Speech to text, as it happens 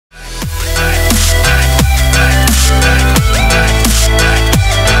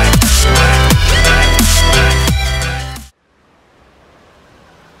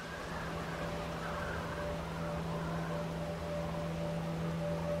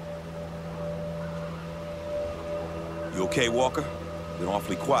You okay, Walker? Been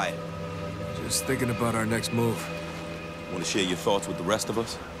awfully quiet. Just thinking about our next move. Want to share your thoughts with the rest of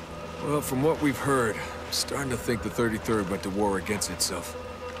us? Well, from what we've heard, I'm starting to think the 33rd went to war against itself.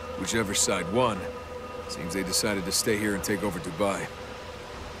 Whichever side won, seems they decided to stay here and take over Dubai.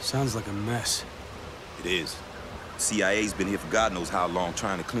 Sounds like a mess. It is. CIA's been here for God knows how long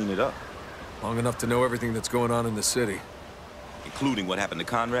trying to clean it up. Long enough to know everything that's going on in the city. Including what happened to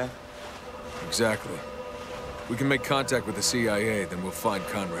Konrad? Exactly. If we can make contact with the CIA, then we'll find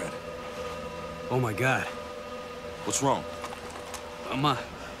Konrad. Oh my God. What's wrong?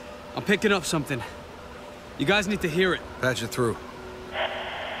 I'm picking up something. You guys need to hear it. Patch it through.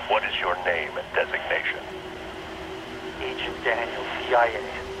 What is your name and designation? Agent Daniel, CIA.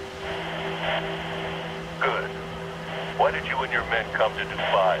 Good. Why did you and your men come to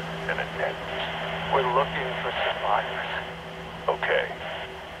Dubai, Lieutenant Daniels? We're looking for survivors. Okay.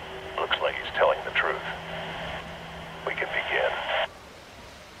 Looks like he's telling the truth. We can begin.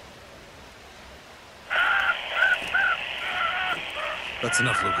 That's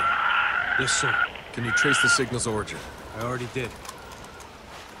enough, Luca. Yes, sir. Can you trace the signal's origin? I already did.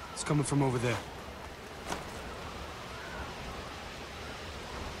 It's coming from over there.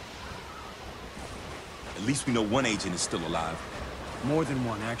 At least we know one agent is still alive. More than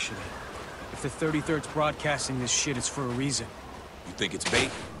one, actually. If the 33rd's broadcasting this shit, it's for a reason. You think it's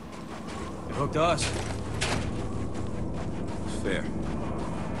bait? It hooked us. It's fair.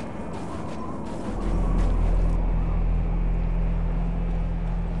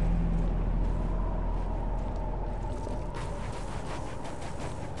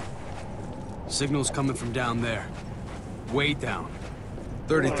 Signal's coming from down there. Way down.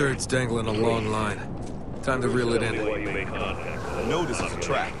 33rd's dangling a long line. Time to reel it in. I know this is a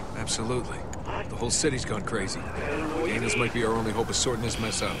trap. Absolutely. The whole city's gone crazy. Daniels might be our only hope of sorting this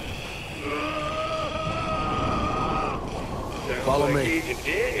mess out. Follow me. Agent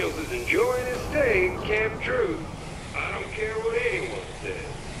Daniels is enjoying his stay in Camp Truth. I don't care what anyone says.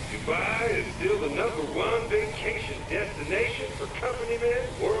 Dubai is still the #1 vacation destination for company men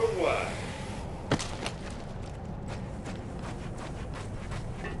worldwide.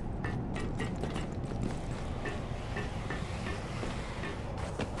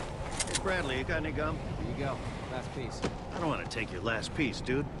 Bradley, you got any gum? Here you go. Last piece. I don't want to take your last piece,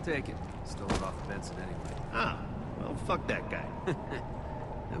 dude. Take it. Stole it off Benson anyway. Ah, well, fuck that guy.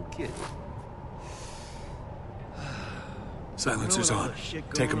 No kidding. Silencer's on.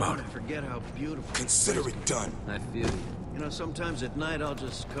 Take him out. I forget how beautiful. Consider it done. I feel you. You know, sometimes at night I'll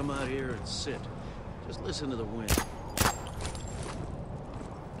just come out here and sit. Just listen to the wind.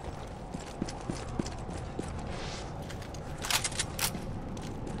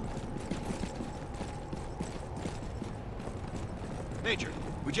 Major,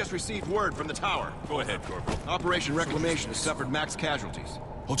 we just received word from the tower. Go ahead, Corporal. Operation Reclamation has suffered max casualties.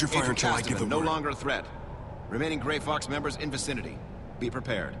 Hold your fire until I give the no word. longer a threat. Remaining Grey Fox members in vicinity. Be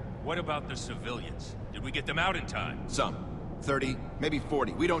prepared. What about the civilians? Did we get them out in time? Some. 30, maybe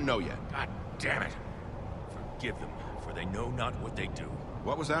 40. We don't know yet. God damn it. Forgive them, for they know not what they do.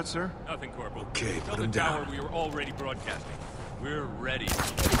 What was that, sir? Nothing, Corporal. Okay, Tell put the him tower down. we are already broadcasting. We're ready.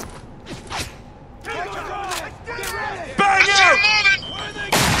 Bang out!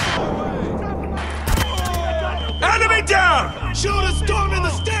 Enemy down! Shoot a storm in the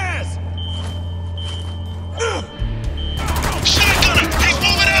stairs! Shotgunner! He's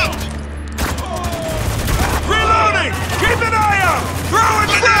moving out! Reloading! Keep an eye out! Throw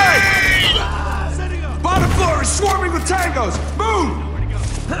and frag! Bottom floor is swarming with tangos! Move!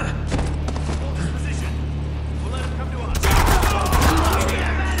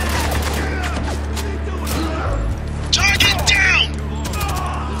 Target down!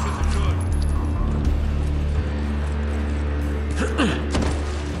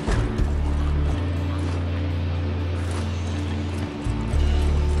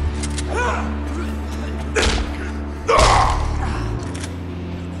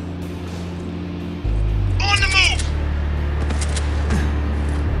 On the move!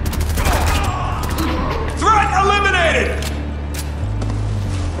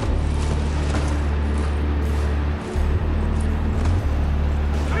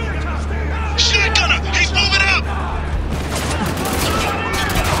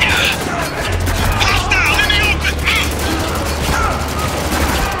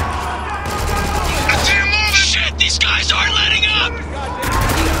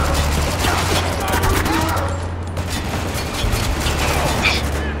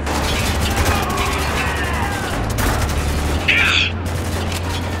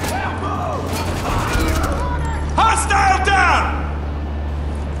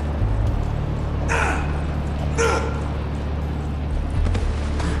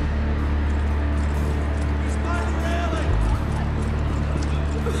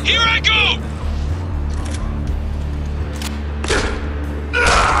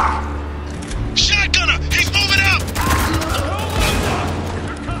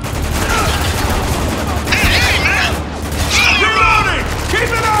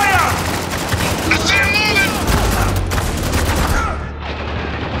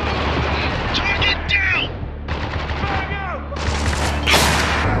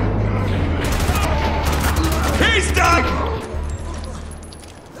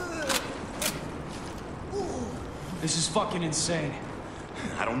 fucking insane.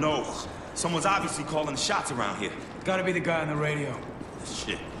 I don't know. Someone's obviously calling the shots around here. Gotta be the guy on the radio.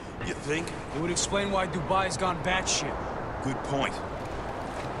 Shit. You think? It would explain why Dubai's gone batshit. Good point.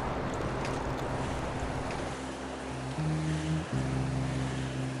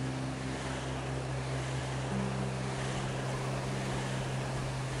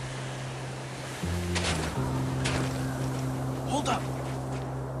 Hold up!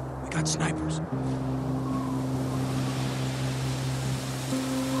 We got snipers.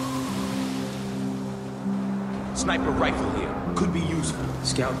 Sniper rifle here. Could be useful.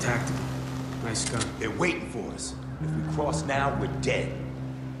 Scout tactical. Nice gun. They're waiting for us. If we cross now, we're dead.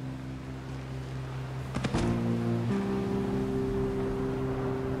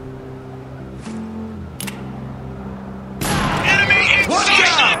 Enemy inside!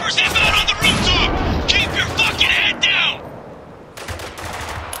 Snipers inbound on the rooftop! Keep your fucking head down!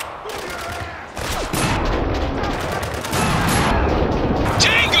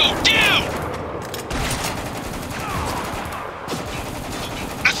 Tango, down!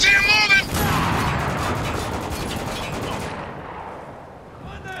 I see him moving!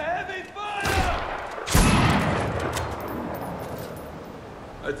 Under heavy fire!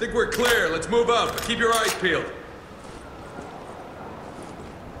 I think we're clear. Let's move out. Keep your eyes peeled.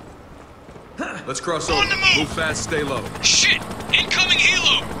 Let's cross over. On the move. Move fast, stay low. Shit! Incoming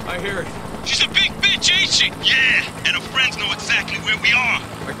helo! I hear it. She's a big bitch, ain't she? Yeah, and her friends know exactly where we are.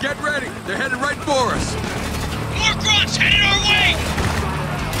 Get ready. They're headed right for us. More grunts headed our way!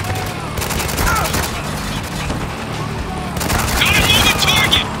 Got a moving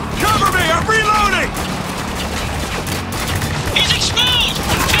target! Cover me! I'm reloading! He's exposed!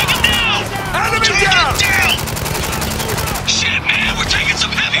 Take him down! Enemy Target down! down! Shit, man, we're taking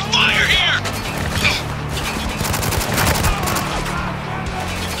some heavy fire here!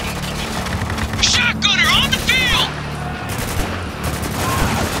 Shotgunner on the field!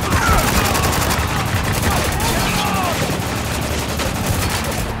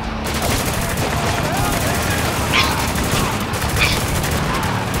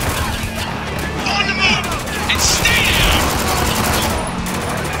 On the move! And stay down!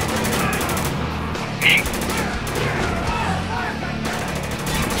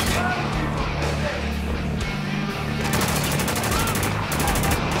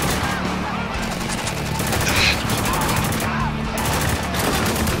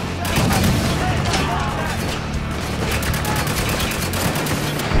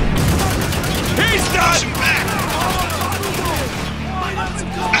 He's done! Push him back!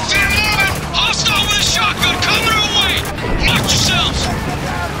 I see him moving! Hostile with a shotgun coming our way! Watch yourselves!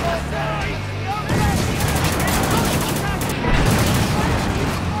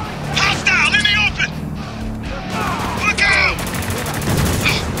 Hostile in the open! Look out!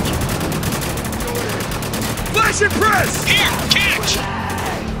 Flash and press! Here, catch!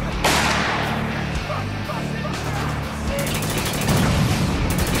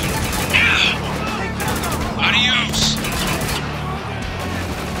 Adios!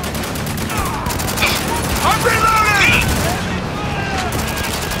 I'm reloading!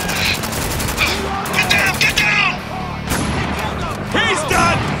 Get down! Get down! He's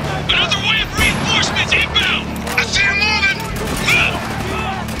done! Another wave of reinforcements inbound! I see him moving!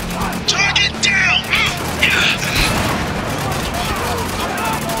 Target down!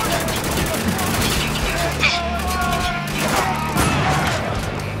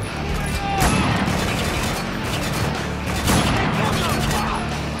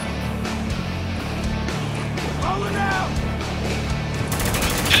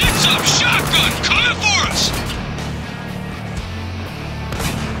 Heads up! Shotgun coming for us!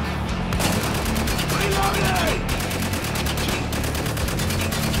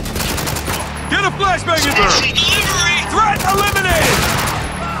 Get a flashbang in Special there! delivery! Threat eliminated!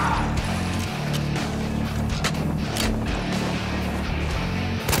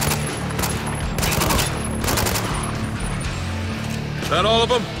 That all of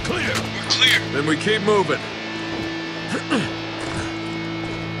them? Clear. We're clear. Then we keep moving.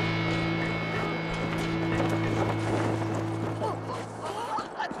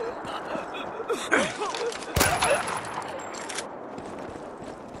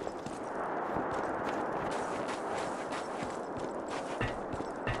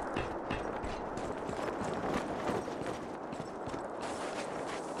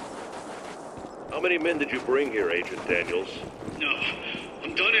 How many men did you bring here, Agent Daniels? No,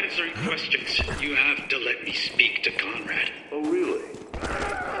 I'm done answering questions. You have to let me speak to Konrad. Oh, really?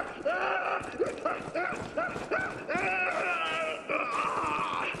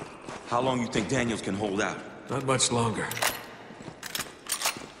 How long you think Daniels can hold out? Not much longer.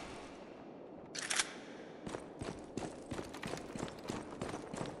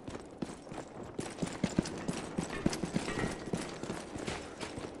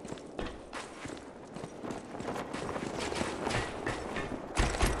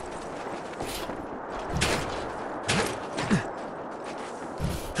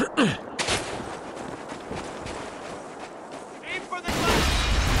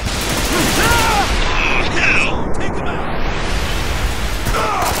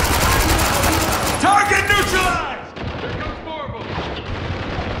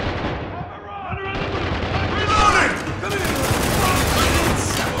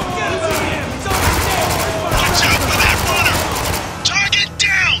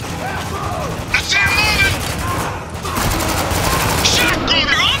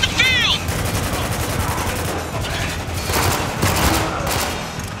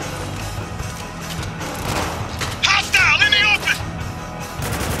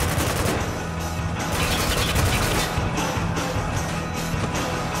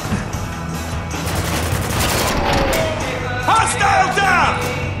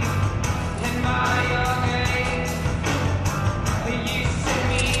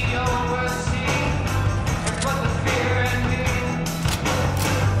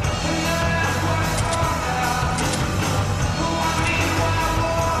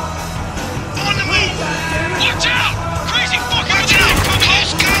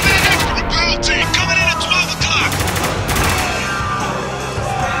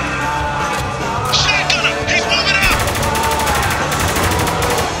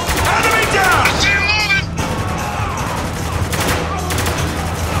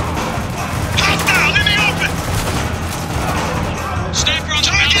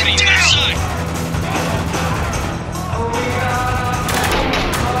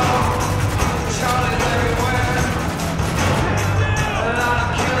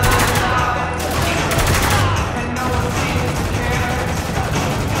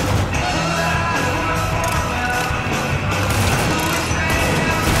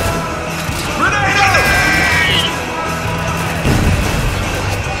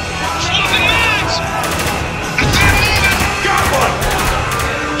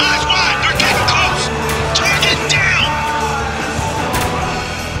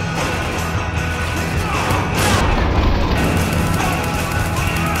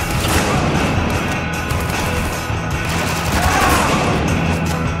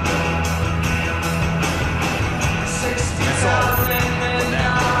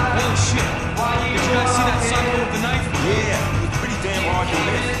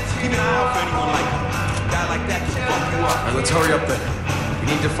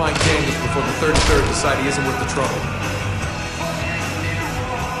 need to find Daniels before the 33rd decide he isn't worth the trouble.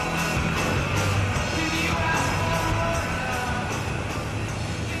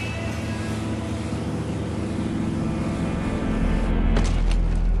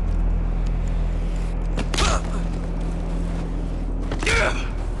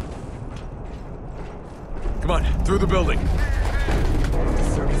 Come on, through the building. The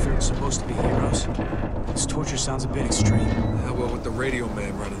 33rd's supposed to be heroes. This torture sounds a bit extreme. Well, with the radio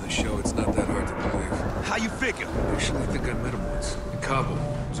man running the show, it's not that hard to believe. How you figure? Actually, I think I met him once. In Kabul.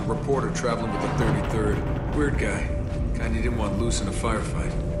 He was a reporter traveling with the 33rd. Weird guy. Kind you didn't want loose in a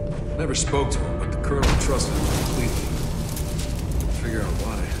firefight. Never spoke to him, but the colonel trusted him completely. Figure out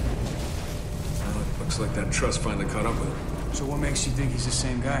why. Well, it looks like that trust finally caught up with him. So what makes you think he's the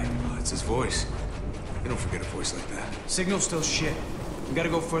same guy? Well, it's his voice. You don't forget a voice like that. Signal's still shit. We gotta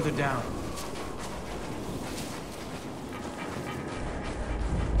go further down.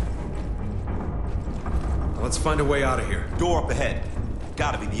 Let's find a way out of here. Door up ahead.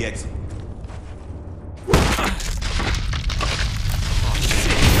 Gotta be the exit.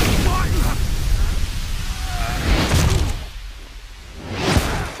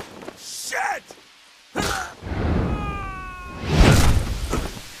 Shit!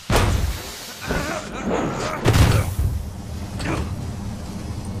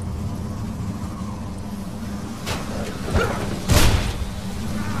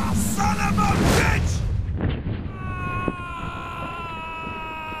 Son of a bitch!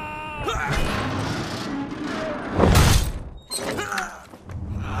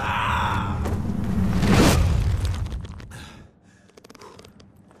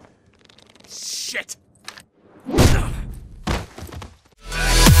 Shit!